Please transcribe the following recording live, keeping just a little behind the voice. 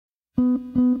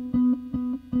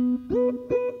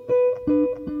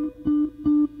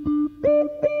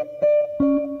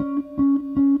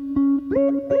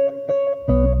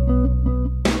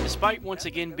Despite once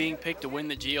again being picked to win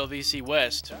the GLVC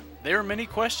West, there are many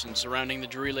questions surrounding the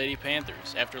Drury Lady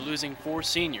Panthers after losing 4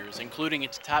 seniors, including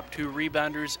its top 2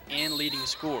 rebounders and leading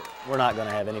scorer. We're not going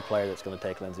to have any player that's going to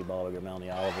take Lindsay Balliger, Melanie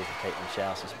Oliver's, or Caitlin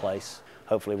Schaus's place.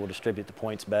 Hopefully we'll distribute the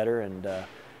points better, and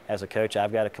as a coach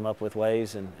I've got to come up with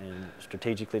ways and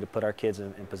strategically to put our kids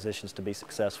in positions to be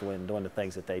successful in doing the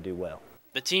things that they do well.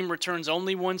 The team returns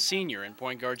only 1 senior in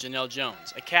point guard Janelle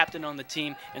Jones, a captain on the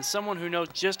team and someone who knows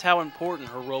just how important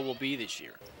her role will be this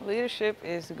year. Leadership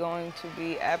is going to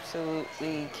be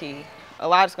absolutely key. A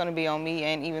lot is going to be on me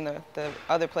and even the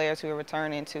other players who are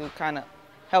returning to kind of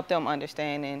help them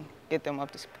understand and get them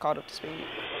caught up to speed.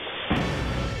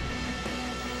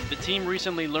 The team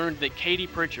recently learned that Katie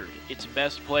Pritchard, its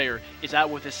best player, is out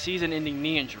with a season-ending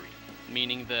knee injury,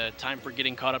 meaning the time for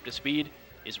getting caught up to speed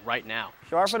is right now.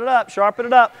 Sharpen it up, sharpen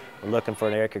it up. We're looking for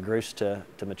an Erica Gruce to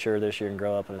mature this year and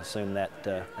grow up and assume that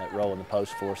role in the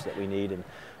post force that we need, and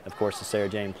of course the Sarah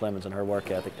Jane Plemons and her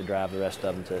work ethic to drive the rest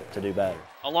of them to do better.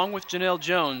 Along with Janelle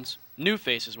Jones, new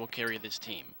faces will carry this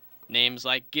team. Names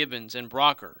like Gibbons and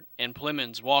Brocker and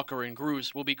Plemons, Walker, and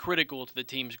Gruce will be critical to the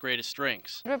team's greatest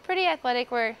strengths. We're pretty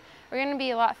athletic. We're going to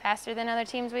be a lot faster than other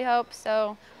teams, we hope,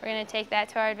 so we're going to take that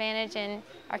to our advantage and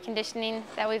our conditioning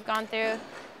that we've gone through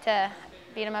to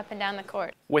beat them up and down the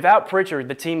court. Without Pritchard,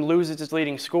 the team loses its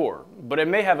leading scorer, but it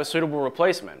may have a suitable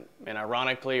replacement. And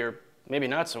ironically, or maybe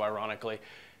not so ironically,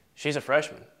 she's a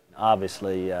freshman.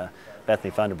 Obviously,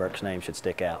 Bethany Funderburk's name should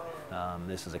stick out.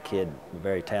 This is a kid, a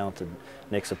very talented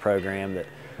NICSA program that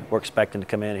we're expecting to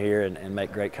come in here and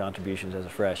make great contributions as a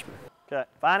freshman. Okay.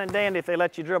 Fine and dandy if they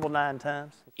let you dribble 9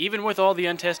 times. Even with all the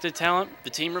untested talent, the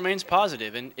team remains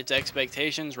positive and its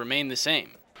expectations remain the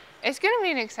same. It's going to be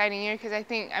an exciting year because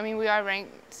I mean, we are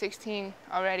ranked 16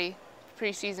 already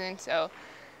preseason, so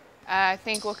I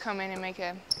think we'll come in and make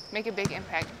a big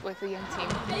impact with the young team.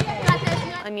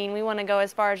 I mean, we want to go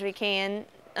as far as we can,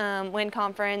 win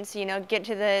conference, you know, get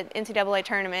to the NCAA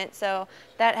tournament, so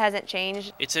that hasn't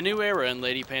changed. It's a new era in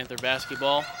Lady Panther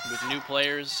basketball with new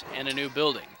players and a new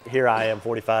building. Here I am,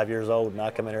 45 years old, and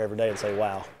I come in here every day and say,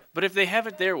 wow. But if they have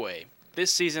it their way,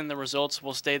 this season the results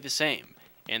will stay the same,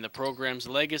 and the program's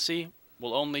legacy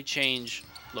will only change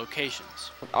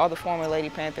locations. All the former Lady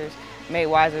Panthers made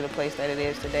wiser the place that it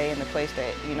is today and the place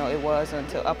that, you know, it was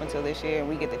up until this year, and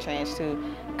we get the chance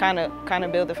to kind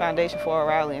of build the foundation for a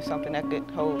rally and something that could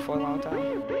hold for a long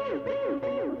time.